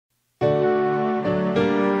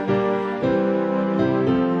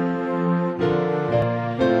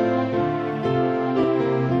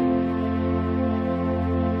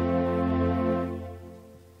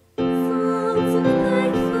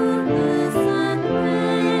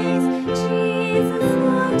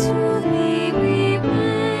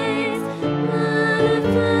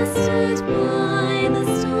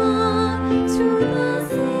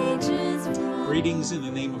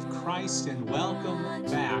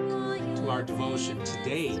our devotion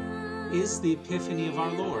today is the Epiphany of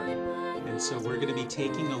our Lord. And so we're going to be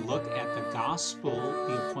taking a look at the gospel,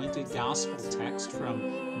 the appointed gospel text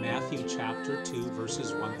from Matthew chapter 2,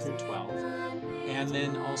 verses 1 through 12. And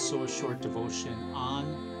then also a short devotion on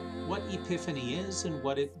what Epiphany is and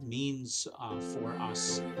what it means for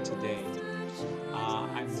us today.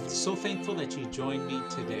 I'm so thankful that you joined me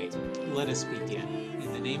today. Let us begin.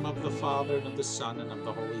 In the name of the Father, and of the Son, and of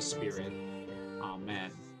the Holy Spirit.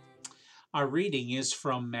 Amen. Our reading is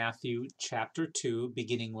from Matthew chapter 2,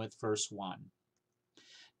 beginning with verse 1.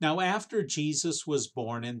 Now after Jesus was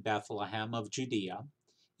born in Bethlehem of Judea,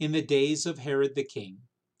 in the days of Herod the king,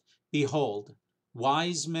 behold,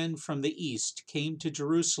 wise men from the east came to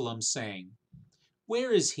Jerusalem, saying,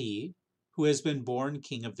 Where is he who has been born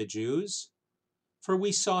King of the Jews? For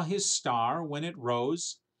we saw his star when it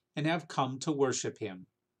rose, and have come to worship him.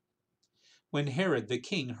 When Herod the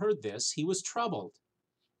king heard this, he was troubled,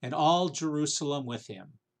 and all Jerusalem with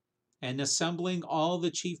him. And assembling all the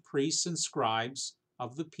chief priests and scribes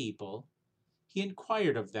of the people, he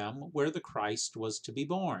inquired of them where the Christ was to be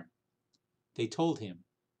born. They told him,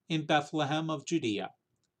 In Bethlehem of Judea,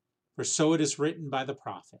 for so it is written by the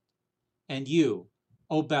prophet, And you,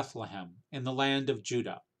 O Bethlehem, in the land of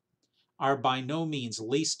Judah, are by no means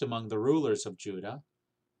least among the rulers of Judah,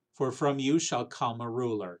 for from you shall come a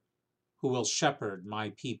ruler, who will shepherd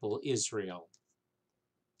my people Israel.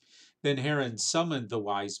 Then Herod summoned the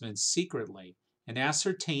wise men secretly, and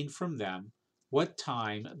ascertained from them what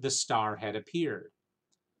time the star had appeared.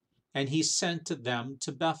 And he sent them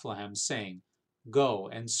to Bethlehem, saying, Go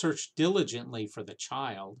and search diligently for the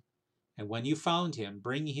child, and when you found him,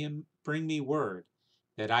 bring me word,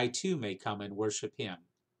 that I too may come and worship him.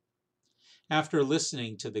 After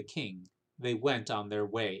listening to the king, they went on their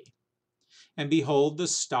way. And behold, the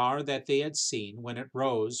star that they had seen when it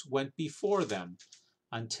rose went before them,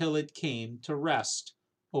 until it came to rest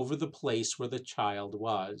over the place where the child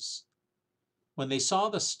was. When they saw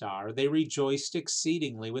the star, they rejoiced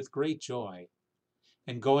exceedingly with great joy.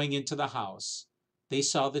 And going into the house, they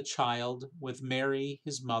saw the child with Mary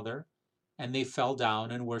his mother, and they fell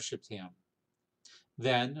down and worshipped him.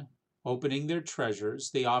 Then, opening their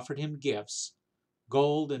treasures, they offered him gifts,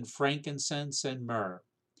 gold and frankincense and myrrh.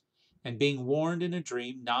 And being warned in a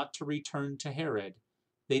dream not to return to Herod,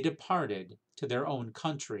 they departed to their own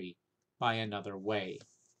country by another way.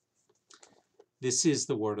 This is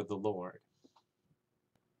the word of the Lord.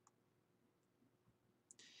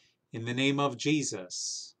 In the name of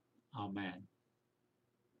Jesus, Amen.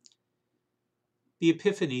 The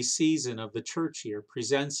Epiphany season of the church year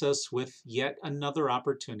presents us with yet another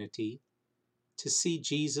opportunity to see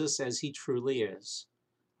Jesus as he truly is,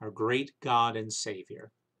 our great God and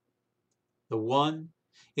Savior, the one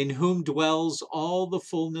in whom dwells all the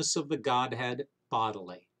fullness of the Godhead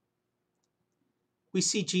bodily. We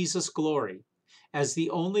see Jesus' glory as the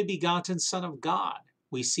only begotten Son of God.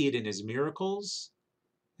 We see it in his miracles,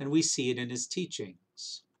 and we see it in his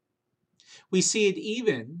teachings. We see it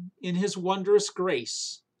even in his wondrous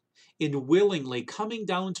grace, in willingly coming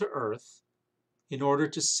down to earth in order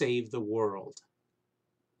to save the world.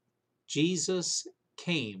 Jesus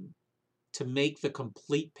came to make the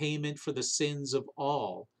complete payment for the sins of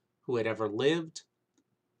all who had ever lived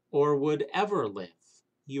or would ever live,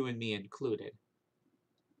 you and me included.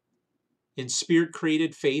 In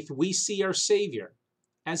Spirit-created faith, we see our Savior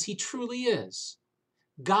as he truly is,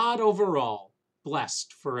 God over all,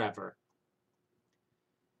 blessed forever.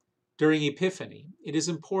 During Epiphany, it is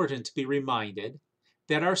important to be reminded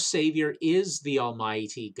that our Savior is the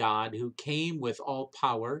Almighty God who came with all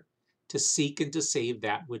power to seek and to save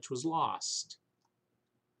that which was lost.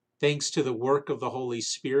 Thanks to the work of the Holy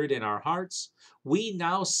Spirit in our hearts, we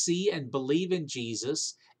now see and believe in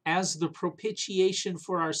Jesus as the propitiation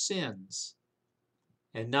for our sins,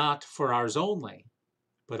 and not for ours only,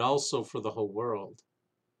 but also for the whole world.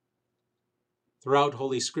 Throughout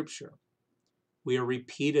Holy Scripture, we are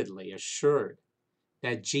repeatedly assured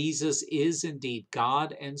that Jesus is indeed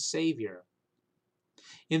God and Savior.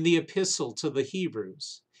 In the epistle to the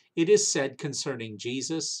Hebrews, it is said concerning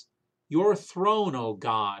Jesus, Your throne, O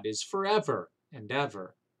God, is forever and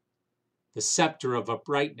ever. The scepter of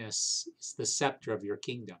uprightness is the scepter of your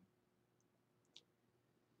kingdom.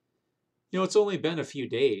 It's only been a few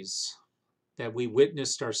days that we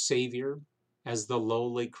witnessed our Savior as the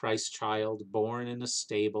lowly Christ child born in a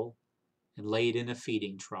stable and laid in a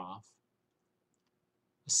feeding trough,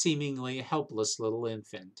 a seemingly helpless little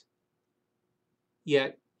infant.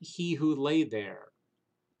 Yet he who lay there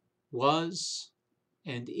was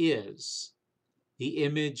and is the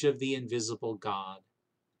image of the invisible God,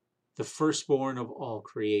 the firstborn of all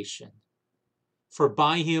creation, For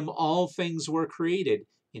by him all things were created,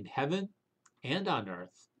 in heaven and on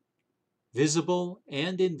earth, visible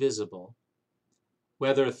and invisible,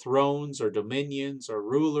 whether thrones or dominions or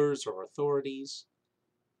rulers or authorities.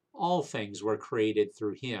 All things were created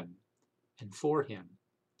through him and for him.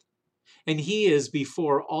 And he is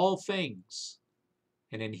before all things,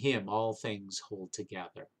 and in him all things hold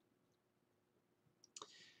together.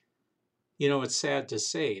 You know, it's sad to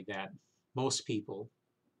say that most people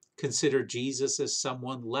consider Jesus as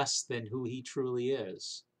someone less than who he truly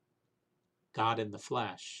is, God in the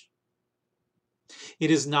flesh.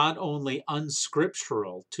 It is not only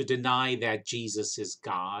unscriptural to deny that Jesus is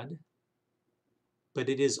God, but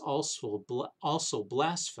it is also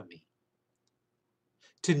blasphemy.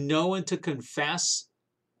 To know and to confess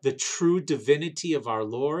the true divinity of our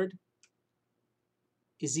Lord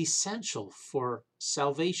is essential for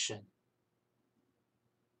salvation.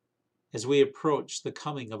 As we approach the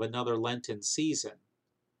coming of another Lenten season,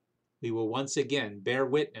 we will once again bear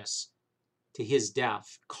witness to his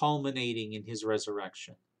death, culminating in his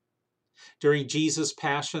resurrection. During Jesus'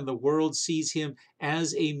 passion, the world sees him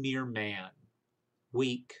as a mere man,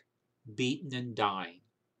 weak, beaten, and dying.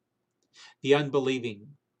 The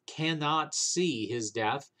unbelieving cannot see his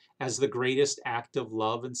death as the greatest act of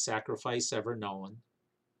love and sacrifice ever known.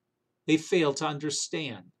 They fail to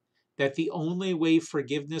understand that the only way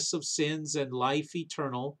forgiveness of sins and life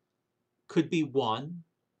eternal could be won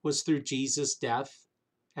was through Jesus' death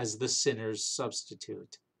as the sinner's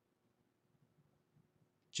substitute.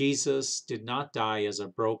 Jesus did not die as a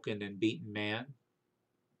broken and beaten man,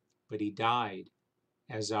 but he died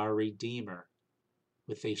as our Redeemer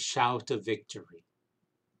with a shout of victory.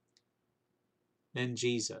 Then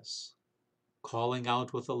Jesus, calling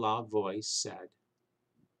out with a loud voice, said,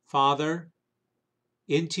 "Father,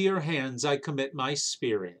 into your hands I commit my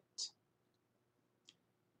spirit."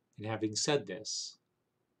 And having said this,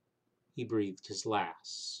 he breathed his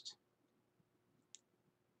last.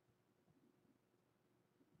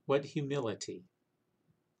 What humility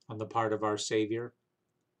on the part of our Savior!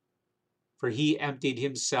 For he emptied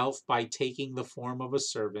himself by taking the form of a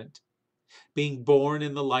servant, being born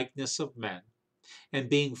in the likeness of men, and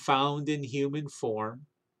being found in human form,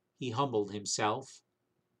 he humbled himself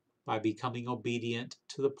by becoming obedient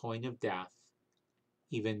to the point of death,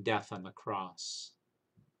 even death on the cross.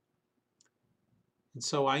 And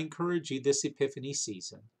so I encourage you this Epiphany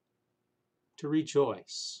season to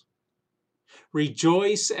rejoice.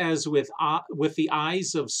 Rejoice as with the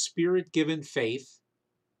eyes of Spirit-given faith,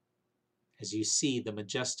 as you see the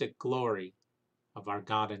majestic glory of our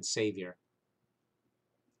God and Savior.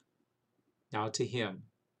 Now to him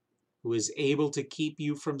who is able to keep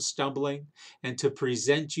you from stumbling and to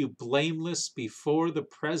present you blameless before the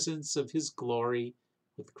presence of his glory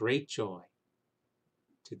with great joy,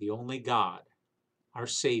 to the only God, our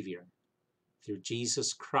Savior, through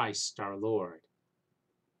Jesus Christ our Lord,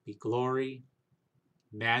 be glory,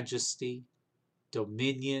 majesty,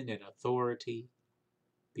 dominion, and authority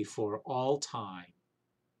before all time,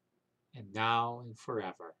 and now and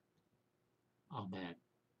forever. Amen.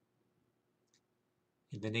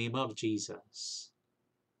 In the name of Jesus.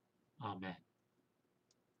 Amen.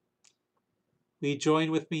 Will you join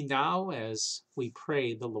with me now as we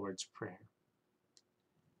pray the Lord's Prayer?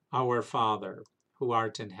 Our Father, who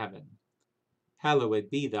art in heaven, hallowed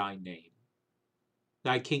be thy name.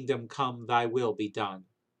 Thy kingdom come, thy will be done,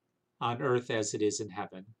 on earth as it is in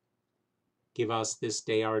heaven. Give us this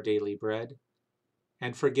day our daily bread,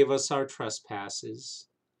 and forgive us our trespasses,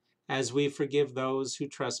 as we forgive those who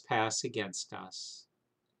trespass against us.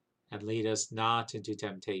 And lead us not into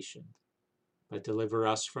temptation, but deliver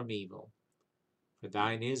us from evil. For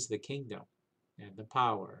thine is the kingdom, and the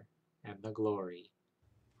power, and the glory,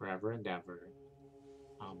 forever and ever.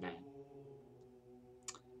 Amen.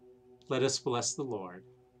 Let us bless the Lord.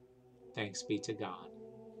 Thanks be to God.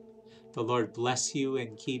 The Lord bless you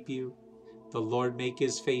and keep you. The Lord make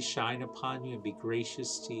his face shine upon you and be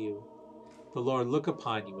gracious to you. The Lord look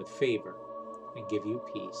upon you with favor and give you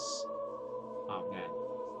peace. Amen.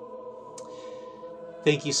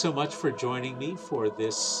 Thank you so much for joining me for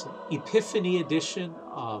this Epiphany edition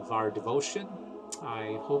of our devotion.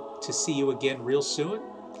 I hope to see you again real soon.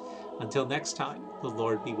 Until next time, the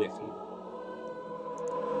Lord be with you.